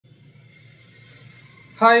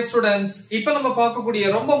Hi students, இப்போ நம்ம பார்க்கக்கூடிய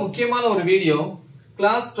ரொம்ப முக்கியமான ஒரு video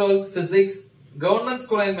class 12 physics government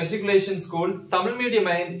school and matriculation school Tamil medium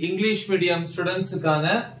and English medium studentsக்கான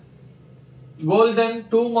golden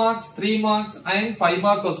 2 marks 3 marks and 5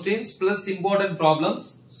 mark questions plus important problems.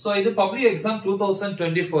 So இது public exam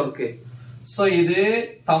 2024 க்கு. So இது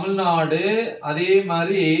தமிழ்நாடு அதே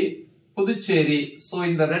மாதிரி புதுச்சேரி. So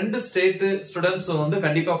இந்த ரெண்டு ஸ்டேட் ஸ்டூடண்ட்ஸ் வந்து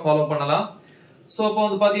கண்டிப்பா ஃபாலோ பண்ணலாம். சோ அப்ப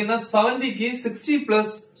வந்து பாத்தீங்கன்னா 70 க்கு 60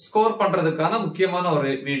 பிளஸ் ஸ்கோர் பண்றதுக்கான முக்கியமான ஒரு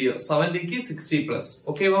வீடியோ 70 க்கு 60 பிளஸ்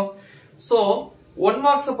ஓகேவா. சோ 1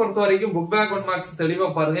 மார்க்ஸ் பொறுத்த வரைக்கும் புக் பேக் 1 மார்க்ஸ் தெளிவா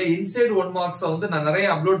பாருங்க. இன்சைட் 1 மார்க்ஸ் வந்து நான் நிறைய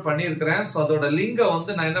அப்லோட் பண்ணியிருக்கிறேன். சோ அதோட லிங்கை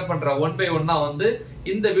வந்து நான் என்ன பண்றேன் 1 by 1 வந்து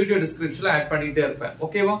இந்த வீடியோ டிஸ்கிரிப்ஷன்ல ஆட் பண்ணிட்டே இருப்பேன்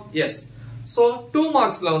ஓகேவா. எஸ். சோ 2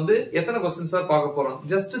 மார்க்ஸ்ல வந்து எத்தனை क्वेश्चंस பார்க்க போறோம்?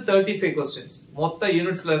 Just 35 questions. மொத்த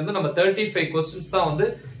யூனிட்ஸ்ல இருந்து நம்ம 35 क्वेश्चंस தான் வந்து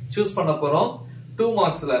சூஸ் பண்ண போறோம் 2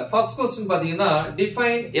 மார்க்ஸ்ல. ஃபர்ஸ்ட் क्वेश्चन பாத்தீங்கன்னா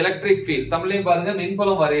டிஃபைன் எலக்ட்ரிக் ஃபீல்ட். தமிழ்லயும் பாருங்க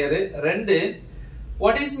மின்புலம் வரையறு. ரெண்டு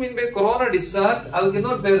what is mean by corona discharge, அதுக்கு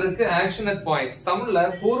இன்னொரு பேர் இருக்கு ஆக்ஷன் அட் பாயிண்ட்ஸ். தமிழ்ல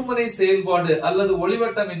கூர்முனை செயல்பாடு அல்லது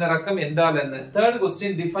ஒளிவட்ட மின்னறக்கம் என்றால் என்ன. Third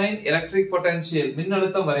question define electric potential,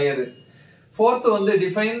 மின்னழுத்தம் வரையறு. ஃபோர்த் வந்து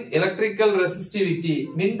டிஃபைன் எலக்ட்ரிக்கல் ரெசிஸ்டிவிட்டி,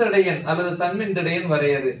 மின்தடையன் அல்லது தன்மின்தடையன்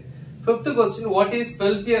வரையறு. Fifth question what is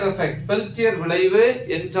Peltier effect, Peltier விளைவு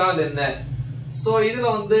என்றால் என்ன. சோ இதுல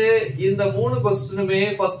வந்து இந்த மூணு क्वेश्चनமே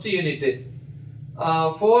ஃபர்ஸ்ட் யூனிட்,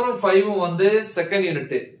 4 5 வந்து செகண்ட்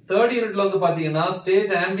யூனிட். தேர்ட் யூனிட்ல வந்து பாத்தீங்கன்னா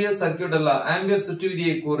ஸ்டேட் ஆம்பியர் சர்க்யூட் அல்ல ஆம்பியர் சுற்று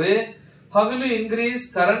விதியை கூறு. How will you increase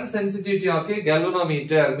current sensitivity of a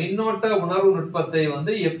galvanometer, மின்னோட்ட உணர்வு நுட்பத்தை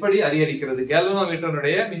வந்து எப்படி அதிகரிக்கிறது,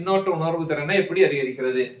 galvanometer-உடைய மின்னோட்ட உணர்வு திறனை எப்படி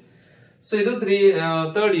அதிகரிக்கிறது. சோ இது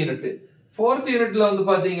தேர்ட் யூனிட். ஃபோர்த் யூனிட்ல வந்து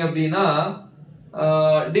பாத்தீங்க அப்படின்னா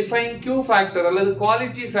டிஃபைன் Q ஃபேக்டர் அல்லது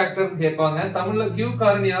குவாலிட்டி ஃபேக்டர் கேட்பாங்க. தமிழ்ல Q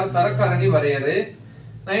காரணி யார், தர காரணி வரையறு.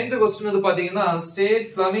 9th क्वेश्चन வந்து பாத்தீங்கன்னா state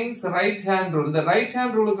Fleming's right hand rule. இந்த ரைட்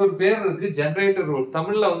ஹேண்ட் ரூலுக்கு ஒரு பேர் இருக்கு ஜெனரேட்டர் ரூல்.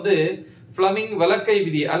 தமிழ்ல வந்து ஃப்ளமிங் வலக்கை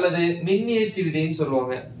விதி அல்லது மின்னியற்றி விதின்னு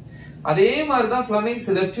சொல்லுவாங்க. அதே மாதிரிதான்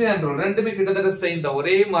ஃப்ளமிங்ஸ் லெஃப்ட் ஹேண்ட் ரூல். ரெண்டுமே கிட்டத்தட்ட சேம் தான்,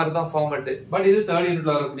 ஒரே மாதிரிதான் ஃபார்மட். பட் இது தேர்ட்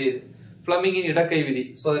யூனிட்ல வரக்கூடியது ஃப்ளமிங்கின் இடக்கை விதி.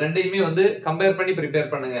 சோ ரெண்டையுமே வந்து கம்பேர் பண்ணி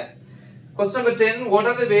ப்ரிப்பேர் பண்ணுங்க. Question number 10, what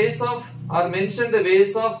are the ways of or mention the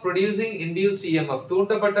ways of producing induced EMF,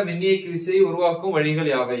 தூண்டப்பட்ட மின்னியக்கு விசையை உருவாக்கும் வழிகள்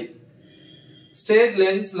யாவை. ஸ்டேட்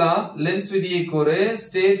லென்ஸ் லா, லென்ஸ் விதியை கூறு.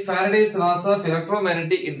 State Faraday's loss of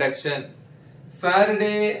electromagnetic induction.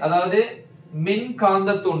 Faraday அதாவது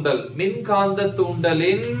மின்காந்த தூண்டல், மின்காந்த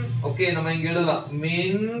தூண்டலின் ஓகே நம்ம இங்க எழுதலாம்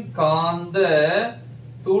மின்காந்த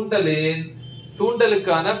தூண்டலின்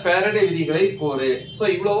தூண்டலுக்கான ஃபாரடே விதிகளை கூறு. சோ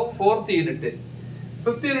இவ்வளவு ஃபோர்த் யூனிட்.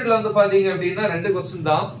 ஃபிஃப்த் யூனிட்ல வந்து பாத்தீங்க அப்படின்னா ரெண்டு क्वेश्चन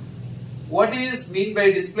தான். What is mean by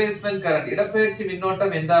displacement current, இடப்பெயர்ச்சி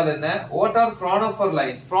மின்னோட்டம் என்றால் என்ன. வாட் ஆர் ஃப்ரான்ஹோஃபர்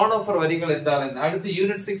லைன்ஸ், ஃப்ரான்ஹோஃபர் வரிகள் என்றால் என்ன. அடுத்து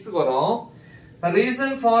யூனிட் 6 வரும்.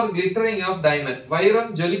 Reason for glittering of diamond,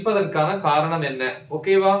 வைரம் ஜொலிப்பதற்கான காரணம் என்ன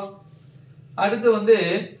ஓகேவா. அடுத்து வந்து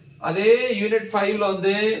அதே யூனிட் 5ல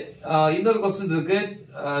வந்து இன்னொரு क्वेश्चन இருக்கு.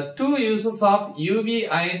 Two uses of UV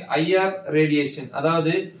and IR radiation,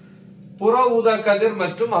 அதாவது புற ஊதா கதிர்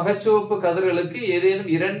மற்றும் அகச்சிவப்பு கதிர்களுக்கு ஏதேனும்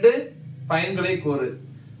இரண்டு பயன்களை கூறு.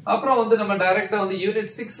 அப்புறம் வந்து நம்ம டைரக்டா வந்து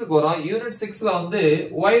யூனிட் 6க்கு வரோம். யூனிட் 6ல வந்து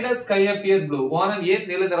why does sky appear blue, வானம் ஏன்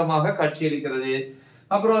நீல நிறமாக காட்சியளிக்கிறது.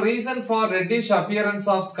 அப்புறம் reason for reddish appearance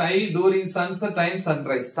of sky touring sunset and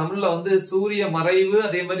sunrise. தமிழ்ல வந்து சூரிய மறைவு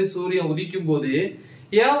அதே மாதிரி சூரியன் உதிக்கும் போது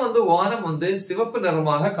ஏன் வந்து வானம் வந்து சிவப்பு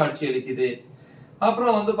நிறமாக காட்சியளிக்குது.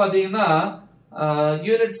 அப்புறம் வந்து பாத்தீங்கன்னா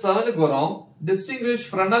யூனிட் 7க்கு வரோம். டிஸ்டிங்விஷ்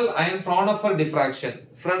ஃப்ரனல் அண்ட் ஃப்ரான்ஹோஃபர் டிஃப்ராக்ஷன்,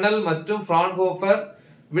 ஃப்ரனல் மற்றும் ஃப்ரான்ஹோஃபர்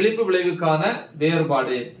விளிம்பு விளைவுக்கான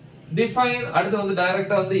வேறுபாடு. டிஃபைன் அடுத்து வந்து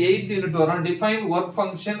டைரக்டா வந்து 8th யூனிட் வரும். Define work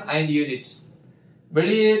function and unit,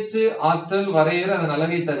 வெளியேற்று ஆற்றல் வரையறு அதன்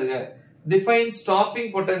அளவை தருக. Define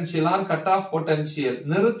stopping potential R cut off potential,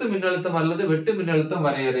 நிறுத்து மின்னழுத்தம் அல்லது வெட்டு மின்னழுத்தம்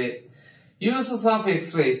வரையறு. யூசஸ் ஆஃப்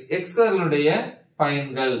எக்ஸ்ரேஸ், எக்ஸ்களுடைய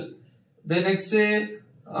பயன்கள். Then next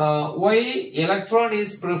why electron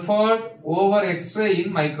is preferred over X-ray in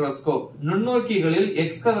microscope, நுண்ணோக்கிகளில்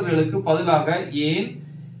X கதிர்களுக்கு பதிலாக ஏன்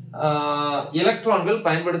எலக்ட்ரான்கள்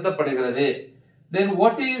பயன்படுத்தப்படுகிறது. Then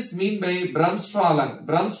what is mean by Bremsstrahlung,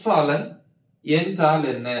 Bremsstrahlung என்றால்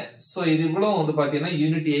என்ன. சோ இது இவ்வளவு வந்து பாத்தீங்கன்னா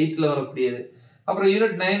யூனிட் 8ல வரக்கூடியது. அப்புறம்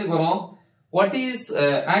யூனிட் 9க்கு வரோம். what is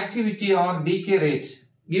activity or decay rate,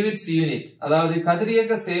 give its unit, அதாவது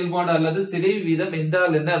கதிரியக்க செயல்பாடு அல்லது சிதைவு வீதம்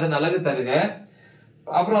என்றால் என்ன, அதன் அலகு தருக.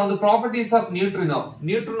 அப்புறம் வந்து ப்ராப்பர்ட்டிஸ் ஆஃப் நியூட்ரினோ,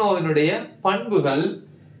 நியூட்ரினோவினுடைய பண்புகள்.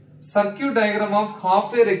 Circuit diagram of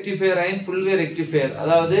half way rectifier and full way rectifier,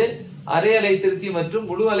 அதாவது அரை அலை திருத்தி மற்றும்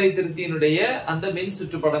முழு அலை திருத்தியினுடைய அந்த மின்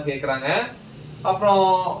சுற்றுப்படம் கேக்குறாங்க. அப்புறம்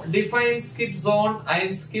define skip zone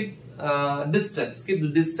and skip distance, skip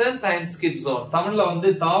distance and skip zone. தமிழ்ல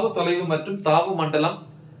வந்து தாவு தொலைவு மற்றும் தாவு மண்டலம்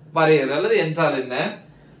வரையறு அல்லது என்றால் என்ன.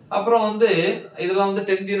 அப்புறம் இதெல்லாம்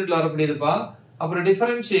 10th யூனிட்ல வரக்கூடியதுப்பா. அப்புறம்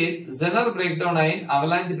differentiate genre break down and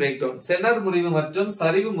avalanche break down, செனர் முறிவு மற்றும்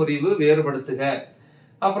சரிவு முறிவு வேறுபடுத்துக.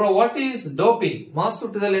 அப்புறம் வாட் இஸ் டோப்பிங்,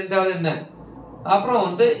 மாசுட்டுதல் என்றால் என்ன. அப்புறம்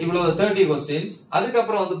இவ்வளவு 30 கொஸ்டின்ஸ்.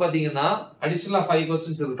 அதுக்கப்புறம் பாத்தீங்கன்னா அடிஷனலா 5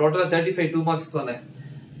 கொஸ்டின்ஸ் இருக்கு. டோட்டலா 35 2 மார்க்ஸ் சொன்னேன்.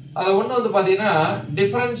 அதுல ஒண்ணு பாத்தீங்கன்னா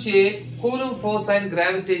differentiate coulomb force and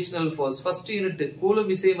gravitational force. First unit coulomb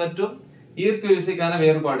விசை மற்றும் ஈர்ப்பு விசைக்கான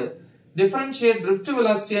வேறுபாடு. Differentiate drift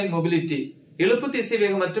velocity and mobility, இழுப்பு திசை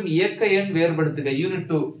வேகம் மற்றும் இயக்க எண் வேறுபடுத்துக. Unit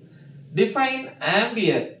 2 define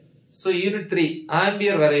ampere. So unit 3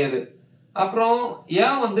 ampere வரையறு. அப்புறம்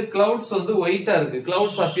ஏன் கிளவுட்ஸ் ஒயிட்டா இருக்கு,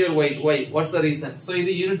 clouds appear white, why, what's the reason. So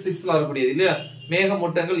இது யூனிட் 6ல வரக்கூடியது இல்லையா,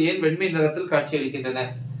 மேகமூட்டங்கள் ஏன் வெண்மை நிறத்தில் காட்சியளிக்கின்றன.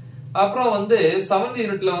 அப்புறம் 7th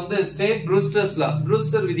யூனிட்ல ஸ்டேட் ப்ரூஸ்டர்ஸ் லா,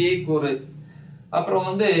 ப்ரூஸ்டர் விதியை கூறு. அப்புறம்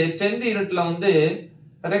 10th யூனிட்ல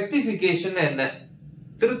ரெக்டிஃபிகேஷன் என்ன,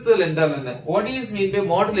 திருத்துதல் என்றால் என்ன, what is mean by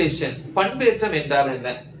modulation, பண்பேற்றம் என்றால் என்ன.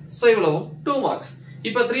 சோ இவ்வளவும் 2 மார்க்ஸ்.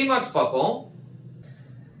 இப்ப 3 மார்க்ஸ் பார்ப்போம்.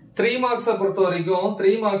 3 மார்க்ஸ் பொறுத்த வரைக்கும்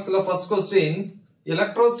 3 மார்க்ஸ்ல first question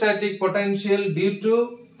electrostatic potential due to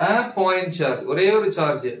a point charge, ஒரே ஒரு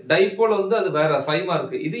சார்ஜ். டைபோல் அது வேற 5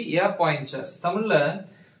 மார்க். இது a பாயிண்ட் சார்ஜ். தமிழ்ல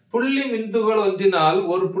புள்ளி மின்துகள் ஒன்றினால்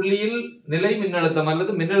ஒரு புள்ளியில் நிலை மின்னழுத்தம்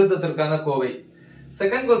அல்லது மின்னழுத்தத்திற்கான Kovai.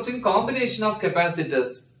 Second question combination of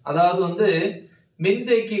capacitors, அதாவது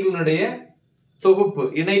மின்தேக்கிகளுடைய தொகுப்பு,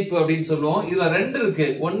 இணைப்பு அப்படின்னு சொல்லுவோம். இதுல 2 இருக்கு.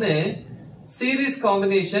 ஒன்னு சீரிஸ்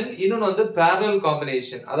காம்பினேஷன், இன்னொன்னு parallel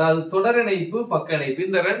காம்பினேஷன், அதாவது தொடர் இணைப்பு பக்க இணைப்பு.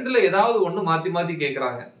 இந்த 2ல ஏதாவது ஒண்ணு மாத்தி மாத்தி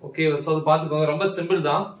கேக்குறாங்க. ஓகே, சோ அது பாத்துக்கோங்க, ரொம்ப சிம்பிள்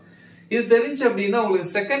தான். இது தெரிஞ்சு அப்படின்னா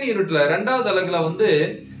உங்களுக்கு செகண்ட் யூனிட்ல 2வது அலகுல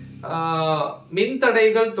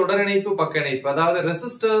மின்தடைகள் தொடர் இணைப்பு பக்க இணைப்பு, அதாவது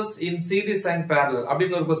resistors in series and parallel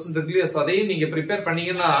அப்படின்னு ஒரு क्वेश्चन இருக்கு இல்லையா. அதையும் நீங்க ப்ரிப்பேர்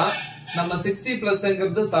பண்ணீங்கன்னா நம்ம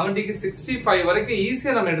 60+ங்கிறது 70க்கு 65 வரைக்கும்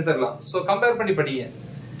ஈஸியா நம்ம எடுத்துடலாம். சோ கம்பேர் பண்ணி படிங்க.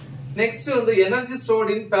 நெக்ஸ்ட் எனர்ஜி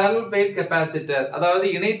ஸ்டோர்ட் இன் parallel plate capacitor, அதாவது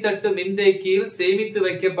இணைத்தட்டு மின்தேக்கியில் சேமித்து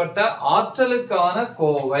வைக்கப்பட்ட ஆற்றலுக்கான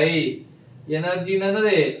கோவை. எனர்ஜி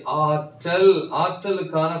என்னது, ஆற்றல்,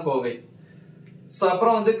 ஆற்றலுக்கான கோவை. சோ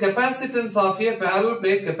அப்புறம் capacitance of a parallel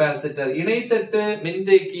plate capacitor, இணைத்தட்டு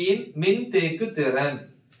மின்தேக்கியின் மின்தேக்கு திறன்.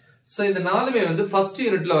 சோ இந்த நாலுமே ஃபர்ஸ்ட்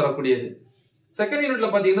யூனிட்ல வரக்கூடியது. செகண்ட் யூனிட்ல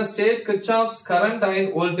பாத்தீங்கன்னா state Kirchhoff's current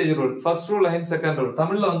and voltage rule, first rule and second rule.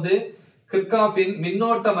 தமிழ்ல கிர்ச்சாஃபின்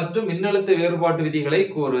மின்னோட்ட மற்றும் மின்னழுத்த வேறுபாட்டு விதிகளை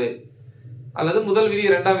கூறு, அல்லது முதல் விதி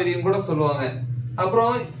இரண்டாம் விதியும் கூட சொல்லுவாங்க.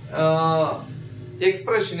 அப்புறம்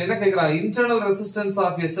எக்ஸ்பிரஷன் என்ன கேக்குறாங்க, internal resistance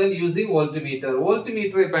of a cell using voltmeter,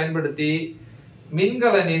 வோல்ட்மீட்டரை பயன்படுத்தி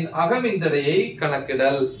மின்கலனின் அகமின்தடையை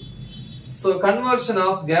கணக்கிடல். So conversion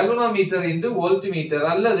of galvanometer into voltmeter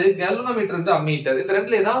அல்லது கேல்வனோமீட்டர் இன்டு அம்மீட்டர். இந்த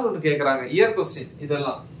ரெண்டுல ஏதாவது ஒன்று கேக்குறாங்க, இயர் क्वेश्चन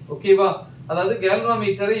இதெல்லாம். ஓகேவா, அதாவது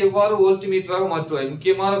கேல்வனோமீட்டரை எவ்வாறு வோல்ட்மீட்டராக மாற்றுவாய்,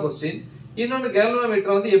 முக்கியமான क्वेश्चन. இன்னொன்னு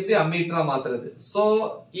கேல்வனோமீட்டர் எப்படி அம்மீட்டரா மாத்துறது. சோ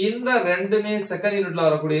இந்த ரெண்டுமே செகண்ட் யூனிட்ல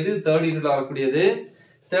வரக்கூடியது, தேர்ட் யூனிட்ல வரக்கூடியது.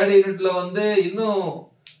 தேர்ட் யூனிட்ல இன்னும்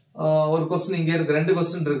ஒரு क्वेश्चन இங்க இருக்கு, 2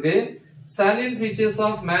 क्वेश्चन இருக்கு. salient features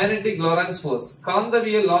of magnetic Lorentz force,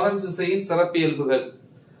 காந்தவியல் லாரன்ஸ் விசையின் சிறப்பியல்புகள்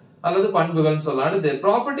அல்லது பண்புகள் சொல்லலாம். அடுத்து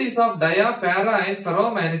ப்ராப்பர்ட்டிஸ் ஆஃப் டயா, பேரா அண்ட் ஃபெரோ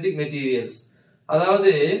மேக்னெட்டிக் மெட்டீரியல்ஸ்,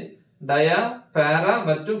 அதாவது டயா, பேரா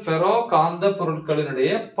மற்றும் ஃபெரோ காந்த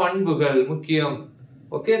பொருட்களினுடைய பண்புகள் முக்கியம்.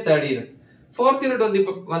 Okay, third unit. Fourth unit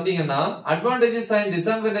வந்தீங்கன்னா advantages and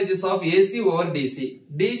disadvantages of AC over DC,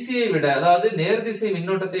 டிசியை விட, அதாவது நேர்திசை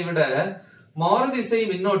மின்னோட்டத்தை விட மாறுதிசை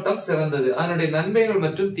மின்னோட்டம் சிறந்தது, அதனுடைய நன்மைகள்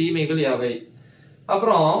மற்றும் தீமைகள் யாவை.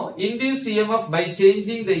 அப்புறம் induce EMF by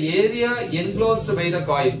changing the area enclosed by the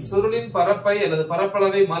coil, சுருளின் பரப்பை அல்லது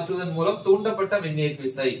பரப்பளவை மாற்றுவதன் மூலம் தூண்டப்பட்ட மின்னியக்கு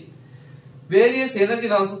விசை. Various energy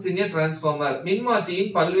losses in a transformer,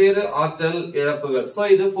 மின்மாற்றியின் பல்வேறு ஆற்றல் இழப்புகள்.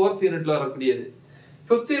 சோ இது 4th யூனிட்ல வரக்கூடியது.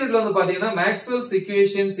 5th யூனிட்ல பாத்தீங்கன்னா மேக்ஸ்வெல்ஸ்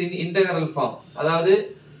ஈக்குவேஷன்ஸ் இன் இன்டெகிரல் ஃபார்ம், அதாவது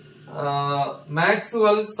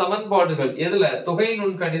மேக்ஸ்வெல் சமன்பாடுகள் எதுல, தொகை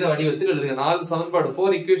நுண்கணித வடிவத்தில் எழுதுங்க. 4 சமன்பாடு,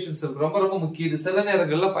 4 ஈக்குவேஷன்ஸ் இருக்கு, ரொம்ப ரொம்ப முக்கியம். சில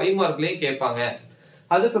நேரங்கள்ல 5 மார்க்லயும் கேட்பாங்க.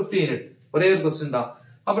 அது 5th யூனிட், ஒரே ஒரு क्वेश्चन தான்.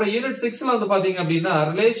 அப்புறம் யூனிட் 6ல பாத்தீங்க அப்படின்னா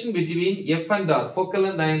relation between F and R, focal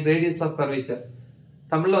length and radius of curvature.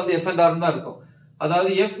 தமிழ்ல F and R தான் இருக்கும்,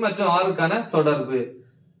 அதாவது F மற்றும் R க்கான தொடர்பு.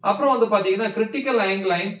 அப்புறம் பாத்தீங்கன்னா critical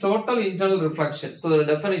angle and total internal reflection. So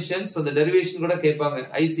definition, so the derivation கூட கேட்பாங்க.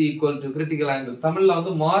 IC equal to critical angle,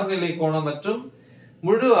 தமிழ்ல மாறுநிலை கோணம் மற்றும்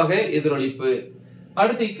முழு அக எதிரொலிப்பு.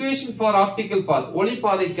 அடுத்து equation for optical path, ஒளி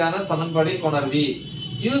பாதைக்கான சமன்பாடை கொணர்வி.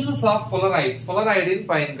 uses of polarides, பொலராய்டின்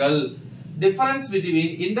பயன்கள். difference between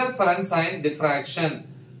interference and diffraction,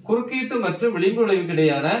 குறுக்கீட்டு மற்றும் விளிம்பு விளைவுக்கு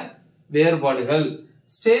இடையான வேறுபாடுகள்.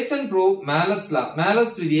 state and prove Malus law,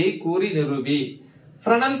 Malus விதியை கூறி நிரூபி.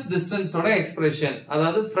 Fresnel's distance ஓட எக்ஸ்பிரஷன்,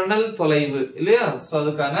 அதாவது Fresnel தொலைவு இல்லையா, சோ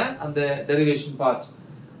அதுக்கான அந்த டெரிவேஷன் பார்ட்.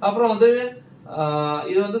 அப்புறம் வந்து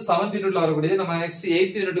இது வந்து 7th யூனிட்ல வரக்கூடியது. நம்ம நெக்ஸ்ட்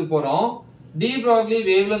 8th யூனிட்டுக்கு போறோம். de Broglie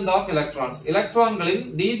wavelength of electrons, எலக்ட்ரான்களின்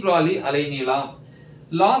de Broglie அலைநீளம்.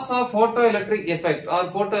 Loss of photoelectric effect or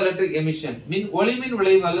photoelectric emission, ஒளிமின்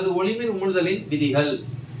விளைவு அல்லது ஒளிமின் உமிழ்தலின் விதிகள்.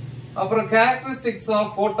 அப்புறம் characteristics of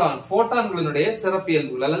photons, போட்டான்களினுடைய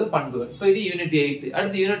சிறப்பியல்புகள் அல்லது பண்புகள். சோ இது யூனிட் 8.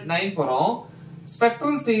 அடுத்து யூனிட் 9 போறோம்.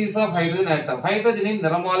 Spectral series of hydrogen atom, ஹைட்ரஜனின்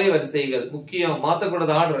நிறமாலை வரிசைகள். முக்கியம்,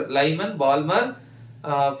 மாத்தக்கூடாத order லைமன், Palmer,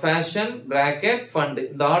 fashion, bracket, fund.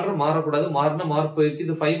 இந்த ஆர்டர் மாறக்கூடாது, மாறின மார்க் போயிடுச்சு.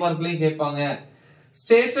 இது 5 மார்க்லயும் கேட்பாங்க.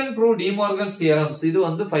 State and prove De Morgan's theorems, இது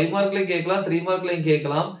வந்து 5 மார்க்லயும் கேட்கலாம், 3 மார்க்லயும்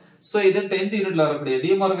கேட்கலாம். சோ இது 10th யூனிட்ல வரக்கூடிய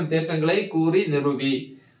De Morgan தேற்றங்களை கூறி நிரூபி.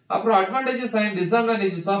 அப்புறம் advantages and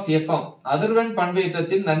disadvantages of FM, அதிர்வெண்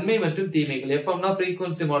பண்பேற்றத்தின் நன்மை மற்றும் தீமைகள். FM னா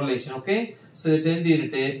frequency modulation, ஓகே. சோ இது 10th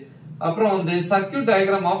யூனிட். அப்புறம் வந்து circuit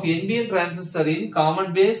diagram of NBN transistor in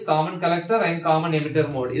common base, common collector and common emitter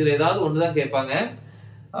mode. இதுல ஏதாவது ஒண்ணுதான் கேட்பாங்க.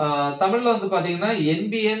 தமிழ்ல வந்து பாத்தீங்கன்னா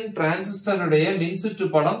NBN டிரான்சிஸ்டருடைய மின்சுற்று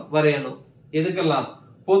படம் வரையணும். எதுக்கெல்லாம்?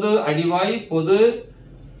 பொது அடிவாய், பொது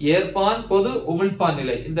ஏற்பான், பொது உமிழ்ப்பான்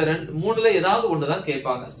நிலை. இந்த மூணுல ஏதாவது ஒண்ணுதான்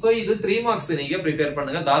கேட்பாங்க. சோ இது 3 மார்க்ஸ் நீங்க ப்ரிப்பேர்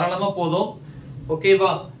பண்ணுங்க, தாராளமா போதும்.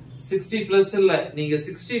 ஓகேவா? 60 பிளஸ் இல்ல, நீங்க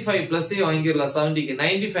 65 பிளஸ் வாங்கிடலாம். 70க்கு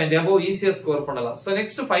 95 above ஈஸியா ஸ்கோர் பண்ணலாம். சோ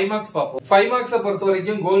நெக்ஸ்ட் 5 மார்க்ஸ் பாப்போம். 5 மார்க்ஸ் பொறுத்த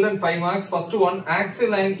வரைக்கும் golden 5 marks. First one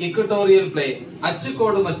axial and இக்வட்டோரியல் plane,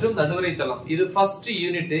 அச்சுக்கோடு மற்றும் நடுவரை தளம். இது ஃபர்ஸ்ட்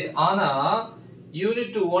யூனிட். ஆனா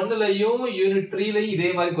யூனிட் 1லயும் யூனிட் 3லயும்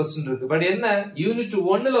இதே மாதிரி क्वेश्चन இருக்கு. பட் என்ன, யூனிட்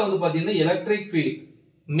 1ல வந்து பாத்தீங்கன்னா எலக்ட்ரிக் ஃபீல்ட்,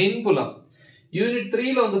 மின்புலம். யூனிட்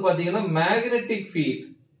 3ல வந்து பாத்தீங்கன்னா மேக்னெட்டிக் ஃபீல்ட்,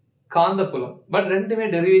 காந்தப்புலம். பட் ரெண்டுமே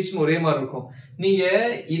டெரிவேஷன் ஒரே மாதிரி இருக்கும். நீங்க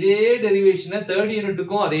இதே டெரிவேஷனை 3rd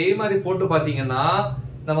யூனிட்டுக்கும் அதே மாதிரி போட்டு பாத்தீங்கன்னா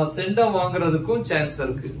நம்ம சென்டம் வாங்குறதுக்கும் சான்ஸ்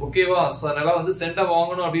இருக்கு. ஓகேவா? சோ அதனால வந்து சென்டம்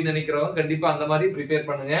வாங்கணும் அப்படின்னு நினைக்கிறவங்க கண்டிப்பா அந்த மாதிரி ப்ரிப்பேர்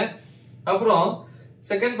பண்ணுங்க. அப்புறம்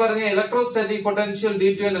செகண்ட் பாருங்க, electrostatic potential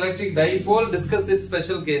due to an electric dipole, discuss its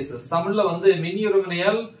special cases. தமிழ்ல வந்து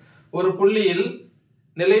மின்னிருமனையால் ஒரு புள்ளியில்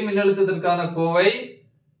நிலை மின்னழுத்தத்திற்கான கோவை,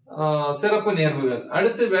 சிறப்பு நேர்வுகள்.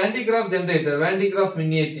 அடுத்து வேண்டிகிராஃப் ஜெனரேட்டர், வேண்டிகிராஃப்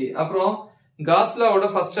மின்னியற்றி. அப்புறம் காஸ்லாவோட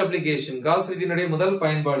ஃபர்ஸ்ட் அப்ளிகேஷன், காஸ் விதியினுடைய முதல்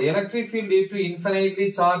பயன்பாடு. Electric field due to infinitely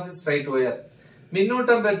charge straight wire,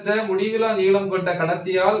 மின்னூட்டம் பெற்ற முடிவிலா நீளம் கொண்ட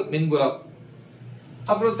கடத்தியால் மின்புலம்.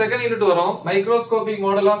 அப்புறம் செகண்ட் யூனிட் வரும், microscopic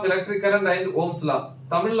model of electric current and Ohm's law.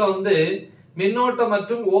 தமிழ்ல வந்து மின்னோட்டம்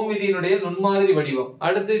மற்றும் ஓம் விதியினுடைய நுண்மாதிரி வடிவம்.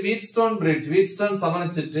 அடுத்து வீட்ஸ்டோன் பிரிட்ஜ், வீட்ஸ்டோன்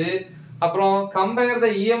சமணச்சிட்டு. அப்புறம் compare the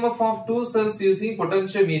EMF of 2 cells using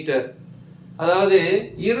potentiometer, அதாவது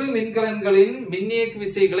இரு மின்கலன்களின் மின்னியக்கு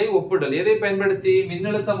விசைகளை ஒப்பிடல். எதை பயன்படுத்தி?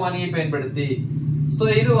 மின்னழுத்தமானியை பயன்படுத்தி. சோ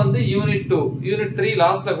இது வந்து யூனிட் 2. யூனிட் 3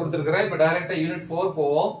 லாஸ்ட்ல கொடுத்திருக்கிறேன். இப்ப டைரக்டா யூனிட் 4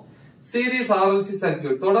 போவோம். சீரிஸ் RLC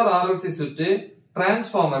சர்க்யூட், தொடர் RLC சுற்று.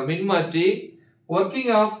 டிரான்ஸ்பார்மர், மின்மாற்றி.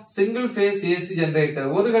 Working of single phase AC generator,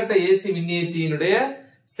 ஒரு கட்ட AC மின்னியற்றியினுடைய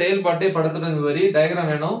செயல்பாட்டை படத்துடன் விவரி. டயகிராம்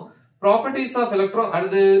வேணும். ப்ராப்பர்ட்டிஸ் ஆஃப் எலக்ட்ரோ,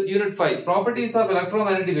 அடுத்து unit 5 properties of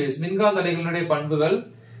electromagnetic waves, மின்காந்த அலைகளினுடைய பண்புகள்.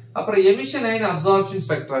 அப்புறம் emission and absorption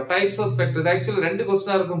spectra, types of spectra. Actually 2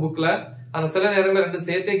 question இருக்கும் புக்ல, ஆனா சில நேரங்கள்ல 2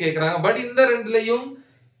 சேர்த்தே கேக்குறாங்க. பட் இந்த ரெண்டுலயும்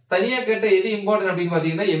தனியா கேட்ட எது இம்பார்ட்டன்ட் அப்படின்னு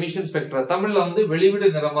பாத்தீங்கன்னா எமிஷன் ஸ்பெக்ட்ரா. தமிழ்ல வந்து வெளிவிடு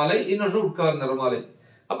நிறமாலை, இன்னொன்னு உட்கவர் நிறமாலை.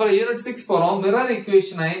 அப்புறம் யூனிட் 6 போறோம், mirror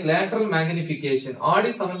equation and lateral magnification,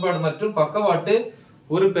 ஆடி சமன்பாடு மற்றும் பக்கவாட்டு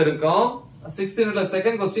உருப்பெருக்கம். 6th யூனிட்ல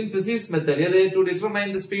செகண்ட் क्वेश्चन பிசிக்ஸ் மெத்தட், எது? To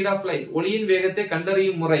determine the speed of light, ஒளியின் வேகத்தை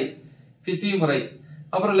கண்டறியும் முறை, பிசிக்ஸ் முறை.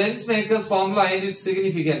 அப்புறம் lens makers formula and it's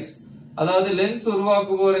significance, அதாவது லென்ஸ்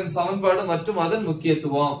உருவாக்குவோரின் சமன்பாடு மற்றும் அதன்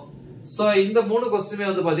முக்கியத்துவம். சோ இந்த 3 क्वेश्चनமே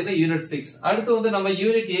வந்து பாத்தீங்கன்னா யூனிட் 6. அடுத்து வந்து நம்ம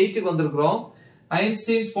யூனிட் 8க்கு வந்திருக்கிறோம்.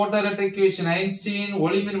 ஐன்ஸ்டீன்ஸ் போட்டோஎலக்ட்ரிக் ஈக்குவேஷன், ஐன்ஸ்டீன்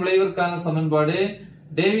ஒளிமின் விளைவிற்கான சமன்பாடு.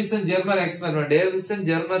 Davisson Germer experiment, Davisson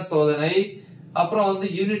Germer சோதனை. அப்புறம் வந்து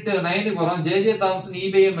யூனிட் 9 போறோம், ஜே தாம்சன்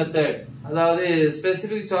EBM மெத்தட், அதாவது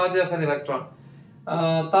specific charge of an electron.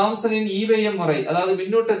 தாம்சனின் EBM முறை, அதாவது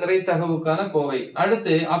மின்னூட்ட நிறை தகவுக்கான கோவை.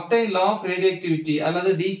 அடுத்து அப்டைன் லா ஆஃப் ரேடியோஆக்டிவிட்டி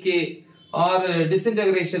அல்லது டிகே ஆர்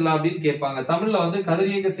டிஸ்இன்டகிரேஷன் லா அப்படின்னு கேட்பாங்க. தமிழ்ல வந்து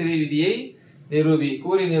கதிரியக்க சிதை விதியை நிரூபி,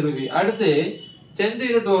 கூறி நிரூபி. அடுத்து 10th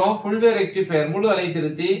யூனிட் வரும், ஃபுல்வேர் ரெக்டிஃபையர், முழு அலை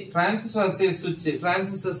திருத்தி. டிரான்சிஸ்டர் சுவிட்ச்,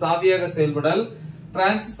 டிரான்சிஸ்டர் சாவியாக செயல்படல்.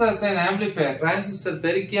 டிரான்சிஸ்டர் ஆம்பிளிஃபையர், டிரான்சிஸ்டர்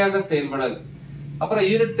பெருக்கியாக செயல்படல். அப்புறம்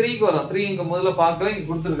யூனிட் 3க்கு வரும். 3 இங்க முதல்ல பார்க்கல, இங்க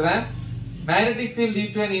கொடுத்திருக்கிறேன். Magnetic field due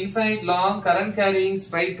to an infinite long current carrying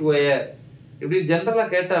straight wire. இப்படி ஜெனரலா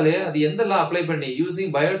கேட்டாலே அது எந்த லா அப்ளை பண்ணி,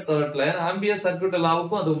 யூசிங் பயோட் சர்க்யூட்ல ஆம்பியர் சர்க்யூட்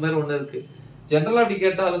லாவுக்கும் அது மாதிரி ஒண்ணு இருக்கு. ஜெனரலா அப்படி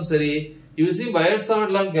கேட்டாலும் சரி, யூசிங் பயோட்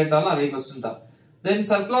சர்க்யூட் லான்னு கேட்டாலும் அதே क्वेश्चन தான். தென்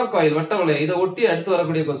சர்க்குலர் காயில், வட்ட வளையம், இதை ஒட்டி அடுத்து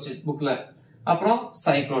வரக்கூடிய क्वेश्चन புக்ல. அப்புறம்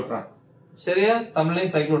சைக்ளோட்ரான். சரியா?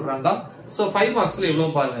 தமிழ்லயும் சைக்ளோட்ரான் தான். சோ 5 மார்க்ஸ்ல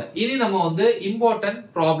இவ்வளவு பாருங்க. இனி நம்ம வந்து இம்பார்ட்டன்ட்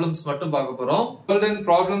ப்ராப்ளம்ஸ் மட்டும் பார்க்க போறோம். இம்பார்ட்டன்ட்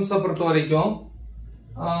ப்ராப்ளம்ஸ் பொறுத்த வரைக்கும்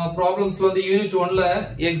ப்ராப்ளம்ஸ்ல வந்து யூனிட் 1ல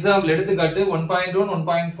எக்ஸாம்பிள் எடுத்துக்காட்டு 1.1,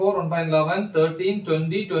 1.4, 1.11, 13,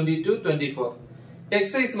 20, 22, 24.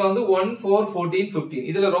 எக்ஸசைஸ்ல வந்து 1, 4, 14, 15.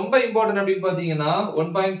 இதுல ரொம்ப இம்பார்ட்டன்ட் அப்படின்னு பாத்தீங்கன்னா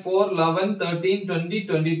 1.4, 11, 13, 20,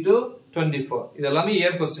 22, 24. இது எல்லாமே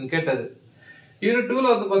இயர் क्वेश्चन கேட்டது. யூனிட்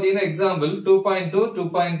 2ல வந்து பாத்தீங்கன்னா எக்ஸாம்பிள் 2.2,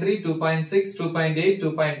 2.3, 2.6, 2.8,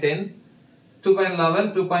 2.10, 2.11,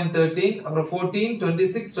 2.13, அப்புறம் 14,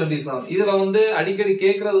 26, 27. இதுல வந்து அடிக்கடி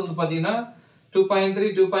கேக்குறது வந்து பாத்தீங்கன்னா 2.3,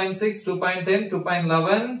 2.6, 2.10,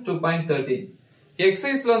 2.11, 2.13.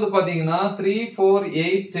 எக்ஸசைஸ்ல வந்து பாத்தீங்கன்னா 3, 4,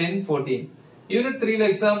 8, 10, 14. யூனிட் 3ல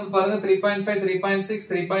எக்ஸாம்பிள் பாருங்க 3.5, 3.6,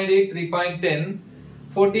 3.8, 3.10,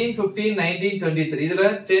 14, 15, 19, 23. இதுல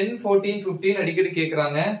 10, 14, 15 அடிக்கடி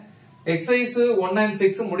கேக்குறாங்க. எக்ஸசைஸ் 1 and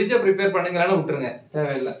 6 முடிஞ்ச ப்ரிப்பேர் பண்ணுங்கன்னு விட்டுருங்க,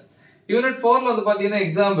 தேவையில்லை. யூனிட் 4ல வந்து பாத்தீங்கன்னா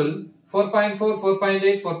எக்ஸாம்பிள் 4.4,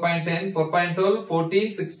 4.8, 4.10, 4.12, 14,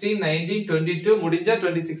 16, 19, 22 முடிஞ்சா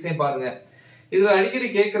 26 பாருங்க. இதுல அடிக்கடி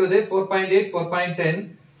கேக்குறது 4.8, 4.10,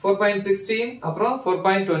 4.16 அப்புறம்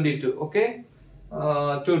 4.22. ஓகே,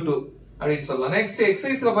 22 அப்படின்னு சொல்லலாம். நெக்ஸ்ட்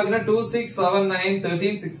எக்ஸசைஸ்ல பாத்தீங்கன்னா 2, 6, 7, 9,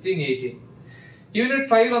 13, 16, 18. யூனிட்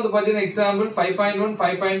 5 வந்து பாத்தீங்கன்னா எக்ஸாம்பிள் 5.1,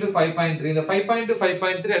 5.2, 5.3. இந்த 5.2,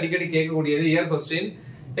 5.3 அடிக்கடி கேட்கக்கூடியது இயர் क्वेश्चन.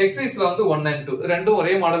 எக்ஸசைஸ்ல வந்து 1 and 2 ரெண்டும்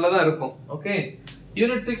ஒரே மாடல்ல தான் இருக்கும். ஓகே,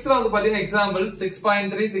 யூனிட் 6ல வந்து பாத்தீங்கன்னா எக்ஸாம்பிள்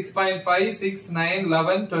 6.3, 6.5, 6, 9,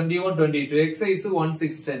 11, 21, 22. எக்ஸசைஸ் 1,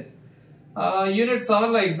 6, 10. Unit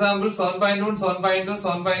 7ல example 7.1, 7.2,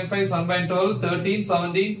 7.5, 7.12, 13,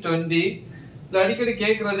 17, 20. இதுல அடிக்கடி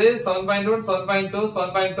கேக்குறது 7.1, 7.2,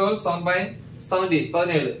 7.12, 7.17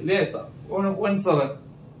 17 இல்லையா? 17.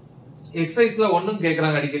 எக்ஸசைஸ்ல 1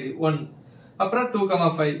 கேக்குறாங்க அடிக்கடி 1. அப்புறம்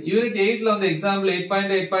 2,5. யூனிட் 8ல வந்து எக்ஸாம்பிள்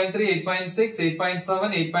 8.2, 8.3, 8.6, 8.7,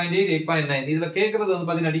 8.8, 8.9. இதுல கேக்குறது வந்து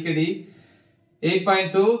பாத்தீங்கன்னா அடிக்கடி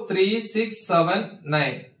 8.2, 3, 6, 7,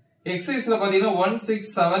 9. எக்ஸசைஸ்ல பாத்தீங்கன்னா 1, 6,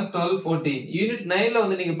 7, 12, 14. யூனிட் 9ல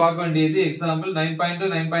வந்து நீங்க பார்க்க வேண்டியது எக்ஸாம்பிள்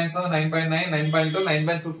 9.2, 9.7, 9.9, 9.12,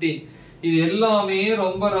 9.15. இது எல்லாமே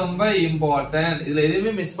ரொம்ப ரொம்ப இம்பார்ட்டன்ட். இதுல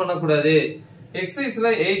எதுவுமே மிஸ் பண்ணக்கூடாது. எக்ஸசைஸ்ல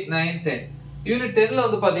 8, 9, 10. யூனிட் 10ல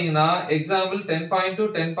வந்து பாத்தீங்கன்னா எக்ஸாம்பிள் 10.2,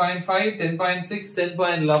 10.5, 10.6,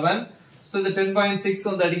 10.11. சோ இந்த 10.6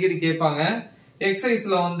 வந்து அடிக்கடி கேட்பாங்க.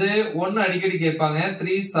 எக்ஸசைஸ்ல வந்து 1 அடிக்கடி கேட்பாங்க.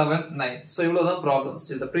 3, 7, 9. சோ இவ்வளவுதான் ப்ராப்ளம்ஸ்.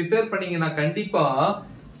 இத ப்ரிப்பேர் பண்ணீங்கன்னா கண்டிப்பா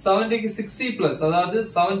 70க்கு 60 பிளஸ், அதாவது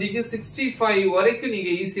 70க்கு 65 வரைக்கும்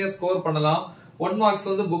நீங்க ஈஸியா ஸ்கோர் பண்ணலாம். 1 மார்க்ஸ்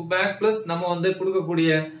வந்து புக் பேக் பிளஸ் நம்ம வந்து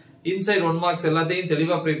கொடுக்கக்கூடிய இன்சைட் 1 மார்க்ஸ் எல்லாத்தையும்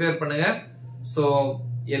தெளிவா ப்ரிப்பேர் பண்ணுங்க. சோ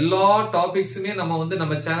எல்லா டாபிக்ஸுமே நம்ம வந்து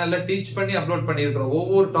நம்ம சேனல்ல டீச் பண்ணி அப்லோட் பண்ணிருக்கிறோம்.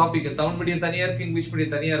 ஒவ்வொரு டாபிக் தமிழ் மீடியம் தனியா இருக்கு, இங்கிலீஷ்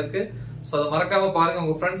மீடியம் தனியா இருக்கு. சோ அதை மறக்காம பாருங்க,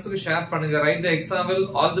 உங்க ஃப்ரெண்ட்ஸுக்கு ஷேர் பண்ணுங்க. Right the example.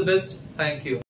 All the best. Thank you.